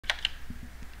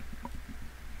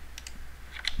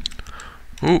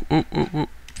Ooh, ooh, ooh, ooh.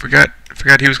 Forgot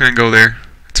he was gonna go there.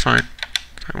 It's fine.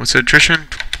 Fine. What's the attrition?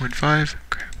 12.5.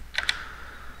 Okay.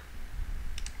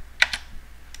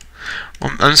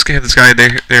 Well, I'm just gonna have this guy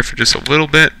there for just a little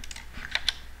bit.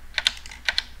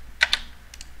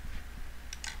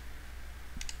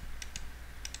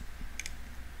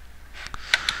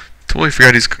 Totally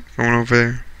forgot he's going over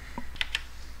there.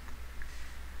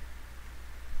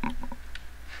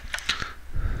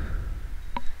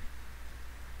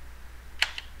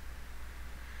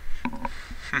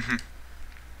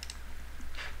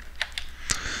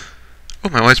 Oh,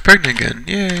 my wife's pregnant again.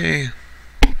 Yay.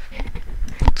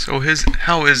 So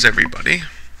how is everybody?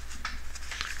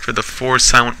 For the 4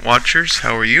 silent watchers,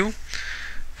 how are you?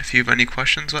 If you have any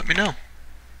questions, let me know.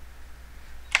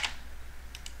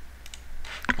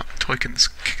 Come on, toy kicking this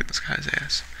guy's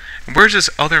ass. And where's this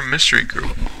other mystery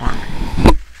group army?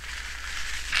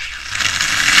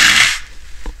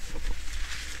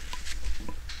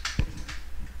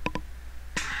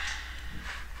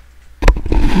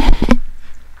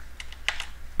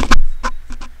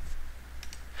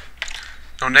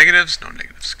 No negatives? No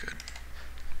negatives, good.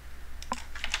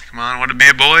 Come on, would it be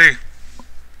a boy?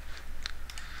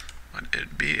 Would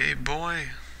it be a boy?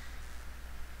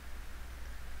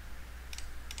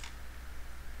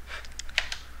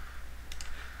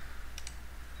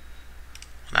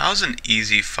 That was an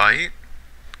easy fight.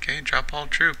 Okay, drop all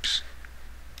troops.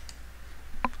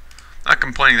 Not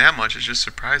complaining that much, it's just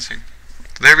surprising.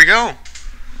 There we go.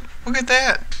 Look at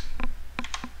that.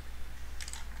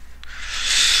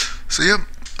 So yep,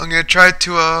 I'm gonna try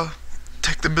to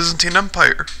take the Byzantine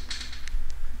Empire.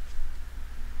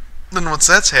 Then once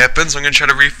that happens, I'm gonna try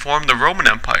to reform the Roman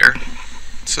Empire.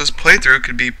 So this playthrough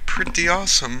could be pretty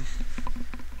awesome.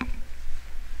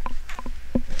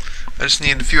 I just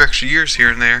need a few extra years here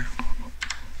and there.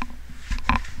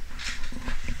 I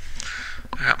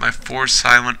got my 4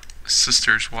 silent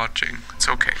sisters watching. It's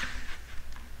okay.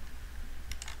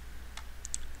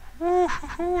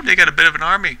 Woo-hoo-hoo, they got a bit of an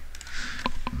army.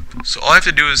 So all I have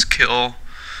to do is kill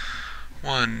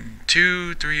 1,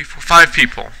 2, 3, 4, 5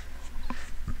 people.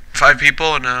 5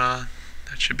 people, and that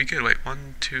should be good. Wait,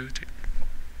 1, 2, 3.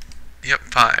 Yep,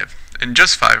 5. And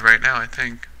just 5 right now, I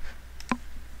think.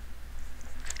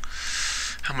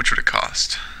 How much would it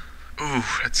cost? Ooh,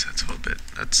 that's a little bit.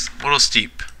 That's a little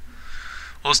steep.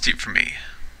 A little steep for me.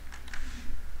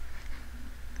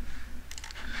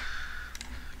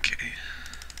 Okay.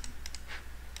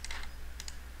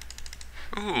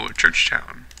 Ooh, a church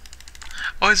town.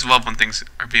 I always love when things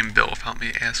are being built without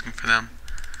me asking for them.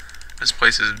 This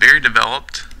place is very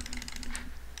developed,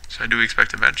 so I do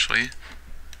expect eventually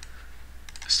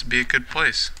this to be a good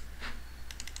place.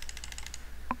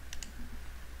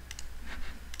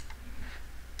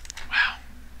 Wow.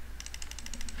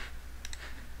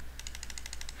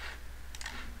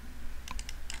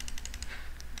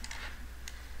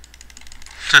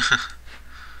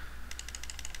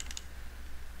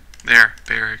 There,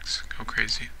 barracks, go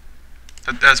crazy.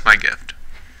 That's my gift.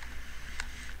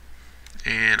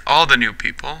 And all the new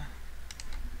people.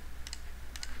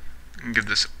 And give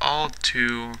this all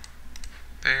to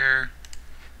there.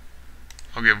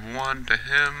 I'll give 1 to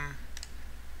him.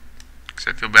 Because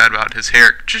I feel bad about his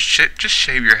hair. Just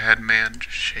shave your head, man.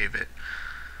 Just shave it.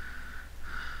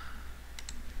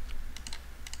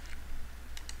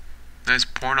 Nice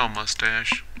porno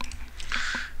mustache.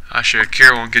 Sure,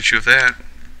 Kira won't get you with that.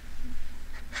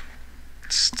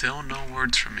 Still no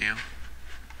words from you.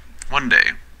 One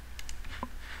day.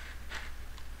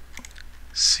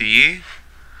 See?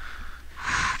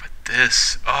 But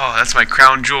this. Oh, that's my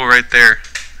crown jewel right there.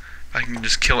 If I can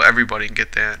just kill everybody and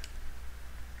get that.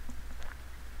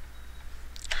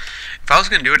 If I was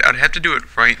going to do it, I'd have to do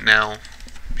it right now.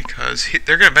 Because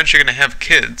they're eventually going to have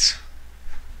kids.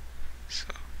 So,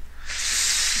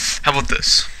 how about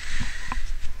this?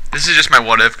 This is just my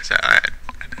what if, because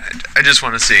I just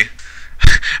want to see.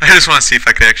 I just want to see if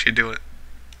I could actually do it.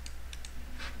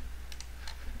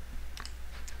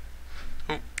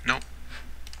 Oh, no.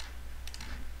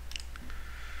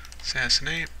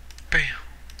 Assassinate. Bam.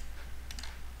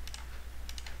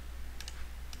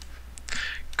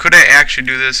 Could I actually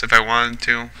do this if I wanted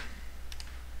to?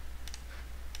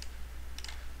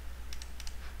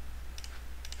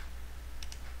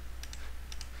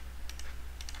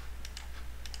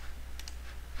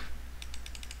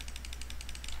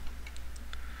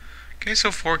 Okay, so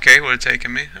 4K would have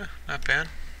taken me. Not bad.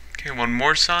 Okay, 1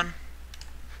 more son.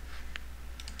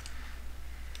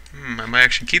 I might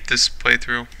actually keep this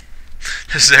playthrough.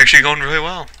 This is actually going really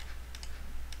well.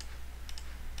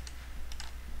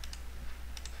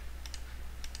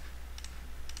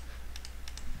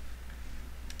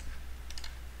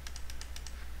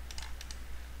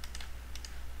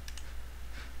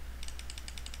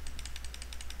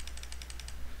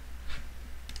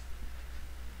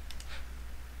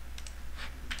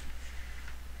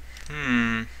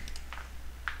 Hmm.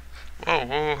 Whoa,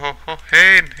 whoa, whoa, whoa.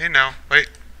 Hey, hey now. Wait.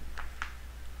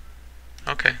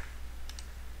 Okay.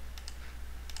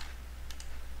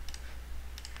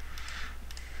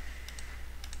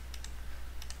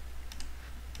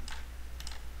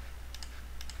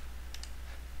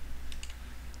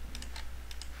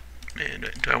 Man,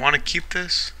 do I want to keep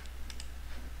this?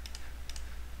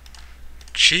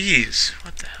 Jeez,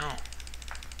 what the hell?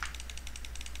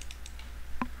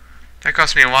 That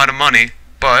cost me a lot of money,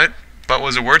 but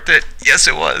was it worth it? Yes,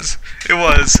 it was. It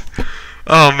was.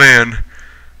 Oh man.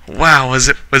 Wow, was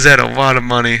that a lot of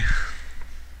money?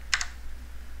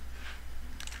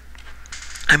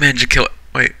 I managed to kill it.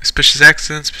 Wait, suspicious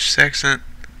accident, suspicious accident,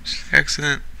 suspicious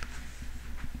accident.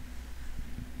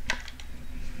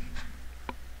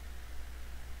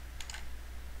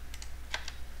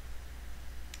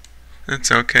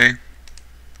 It's okay.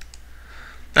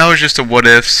 That was just a what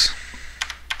ifs.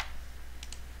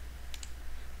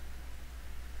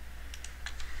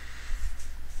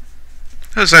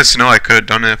 It was nice to know I could have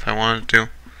done it if I wanted to.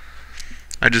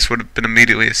 I just would have been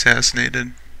immediately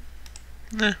assassinated.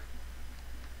 Eh.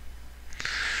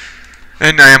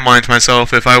 And I am lying to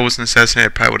myself. If I wasn't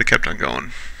assassinated, I probably would have kept on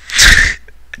going.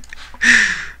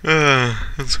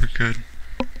 That's so good.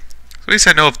 So at least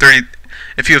I know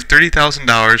if you have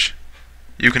 $30,000,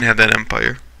 you can have that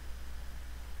empire.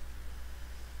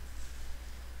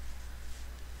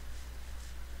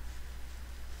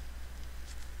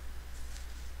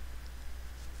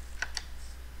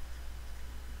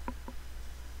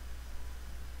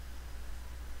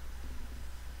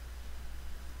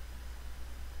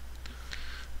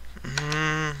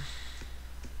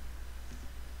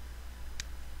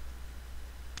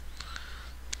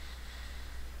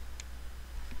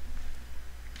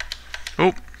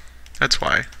 Oh, that's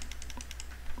why.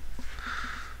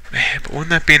 Man, but wouldn't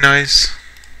that be nice?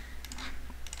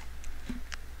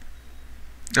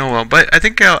 Oh well, but I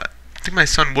think my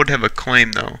son would have a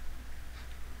claim though.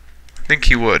 I think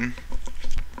he would.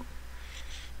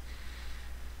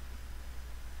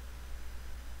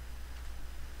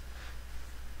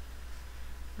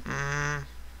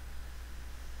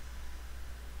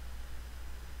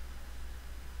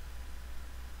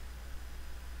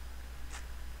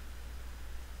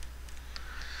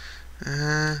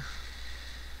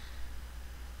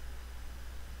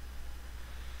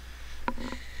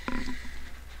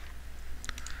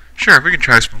 Sure, we can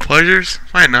try some pleasures.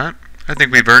 Why not? I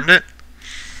think we've earned it.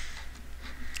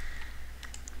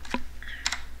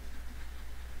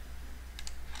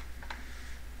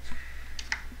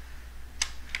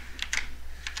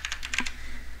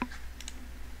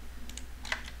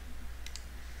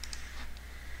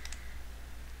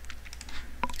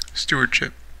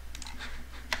 Stewardship.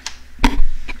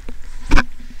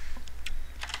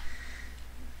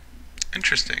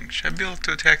 Interesting. Should I be able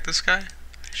to attack this guy?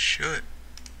 I should.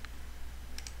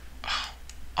 Oh,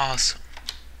 awesome.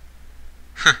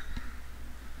 Huh.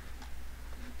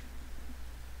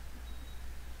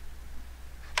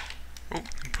 Oh,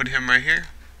 and put him right here.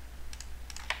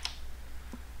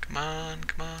 Come on,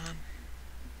 come on.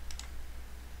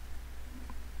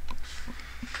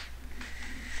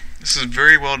 This is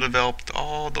very well developed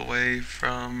all the way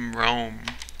from Rome,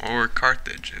 or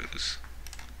Carthage.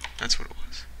 That's what it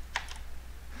was.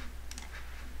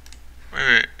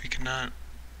 Wait, we cannot.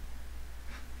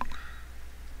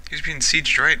 He's being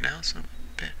sieged right now, son of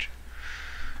a bitch.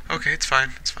 Okay, it's fine,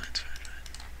 it's fine, it's fine.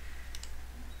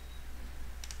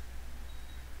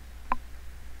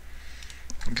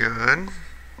 Good.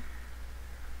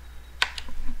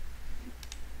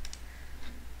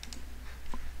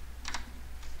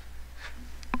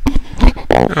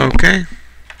 Okay.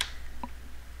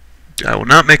 I will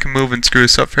not make a move and screw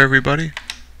this up for everybody.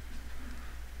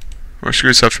 Or screw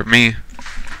this up for me.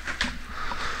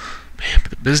 Man, but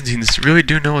the Byzantines really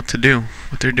do know what to do.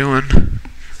 What they're doing. I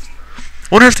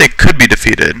wonder if they could be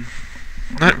defeated.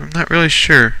 I'm not really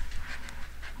sure.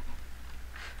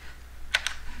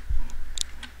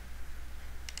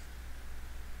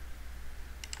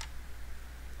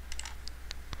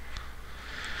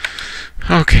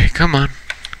 Okay, come on.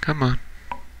 Come on.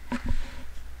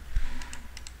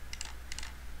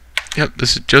 Yep,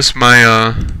 this is just my,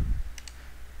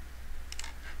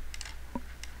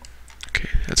 okay,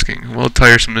 that's getting a little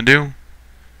tiresome to do.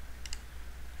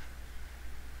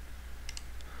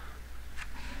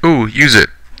 Ooh, use it.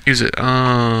 Use it.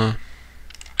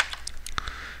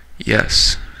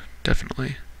 Yes,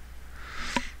 definitely.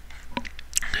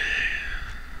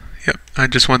 Yep, I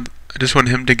just want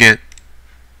him to get,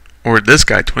 or this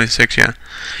guy, 26, yeah.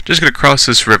 Just gonna cross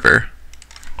this river.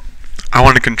 I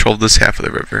want to control this half of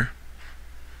the river.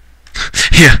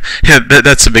 Yeah,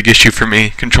 that's a big issue for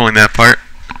me, controlling that part.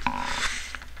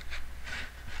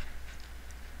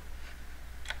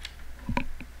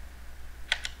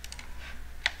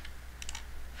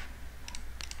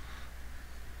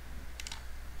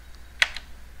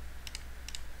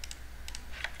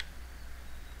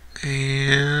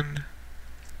 And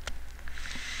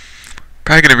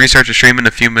probably gonna restart the stream in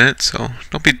a few minutes, so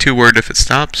don't be too worried if it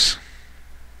stops.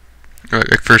 Or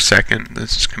like for a second,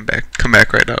 let's just come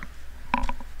back right up.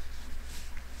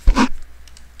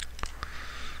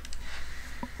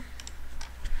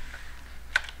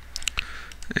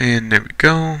 And there we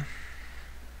go.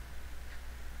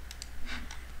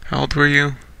 How old were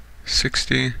you?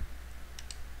 60.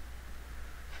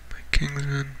 My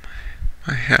kingsman,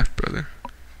 my half brother.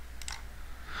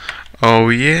 Oh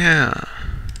yeah,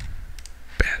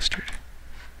 bastard.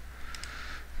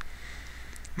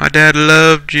 My dad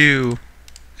loved you,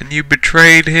 and you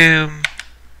betrayed him.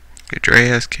 Get your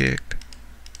ass kicked.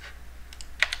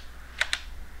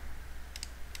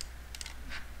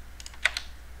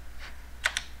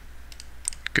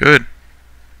 Good.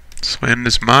 This land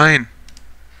is mine.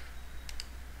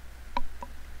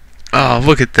 Oh,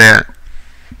 look at that.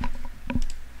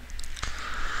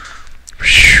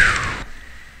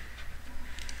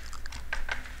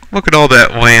 Look at all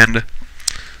that land.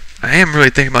 I am really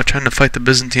thinking about trying to fight the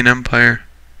Byzantine Empire.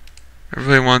 I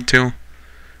really want to.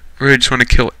 I really just want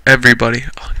to kill everybody.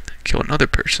 Oh, kill another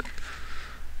person.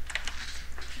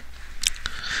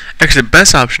 Actually, the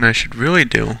best option I should really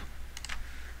do...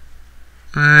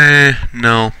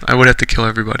 no. I would have to kill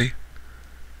everybody.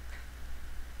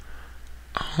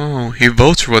 Oh, he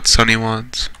votes for what Sonny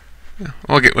wants. Yeah,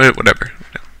 okay, whatever.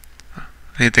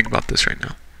 I need to think about this right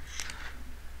now.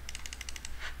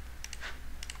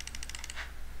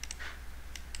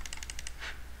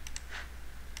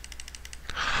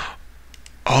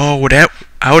 Oh,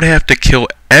 I would have to kill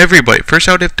everybody. First,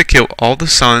 I would have to kill all the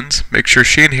sons, make sure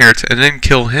she inherits, and then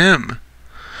kill him.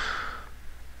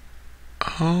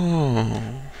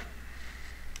 Oh.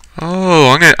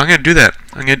 Oh, I'm gonna do that.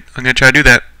 I'm gonna try to do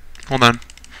that. Hold on.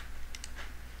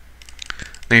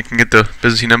 I think I can get the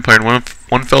Byzantine Empire in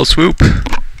one fell swoop.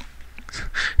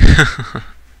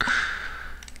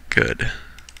 Good.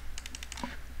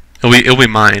 It'll be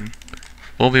mine.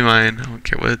 Will be mine. I don't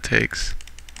care what it takes.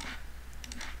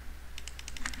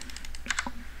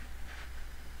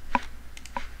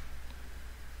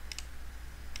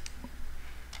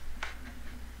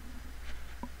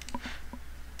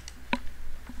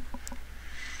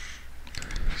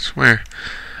 Swear.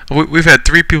 We've had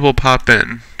 3 people pop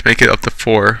in to make it up to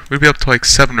 4. We'd be up to like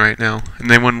 7 right now, and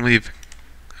they wouldn't leave.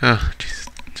 Ugh,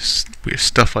 just weird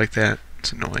stuff like that.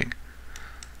 It's annoying.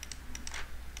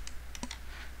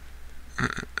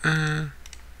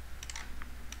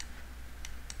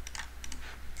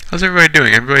 How's everybody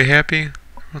doing? Everybody happy?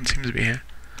 Everyone seems to be happy.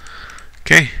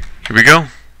 Okay, here we go.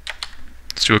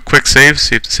 Let's do a quick save,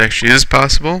 see if this actually is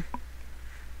possible.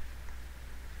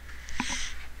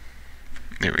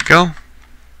 There we go.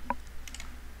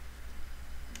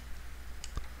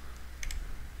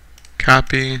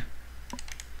 Copy.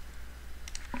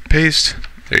 Paste.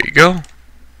 There you go.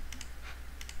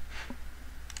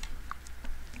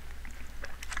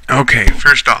 Okay,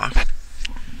 first off,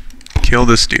 kill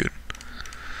this dude.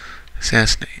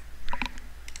 Assassinate.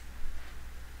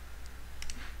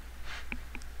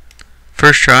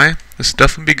 First try. This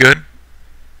stuff would be good.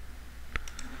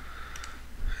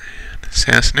 And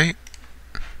assassinate.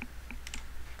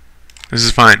 This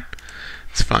is fine.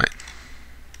 It's fine.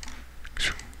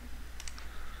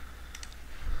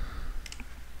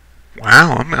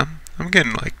 Wow, I'm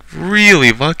getting like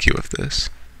really lucky with this.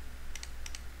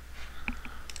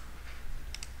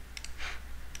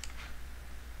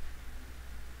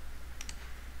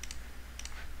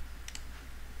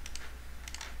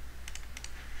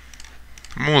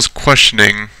 I'm almost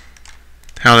questioning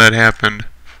how that happened.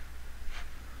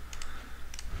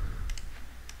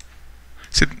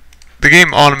 See, the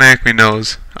game automatically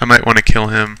knows I might want to kill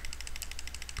him.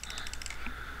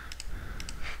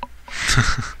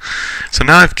 So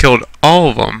now I've killed all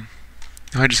of them.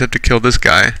 Now I just have to kill this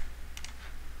guy.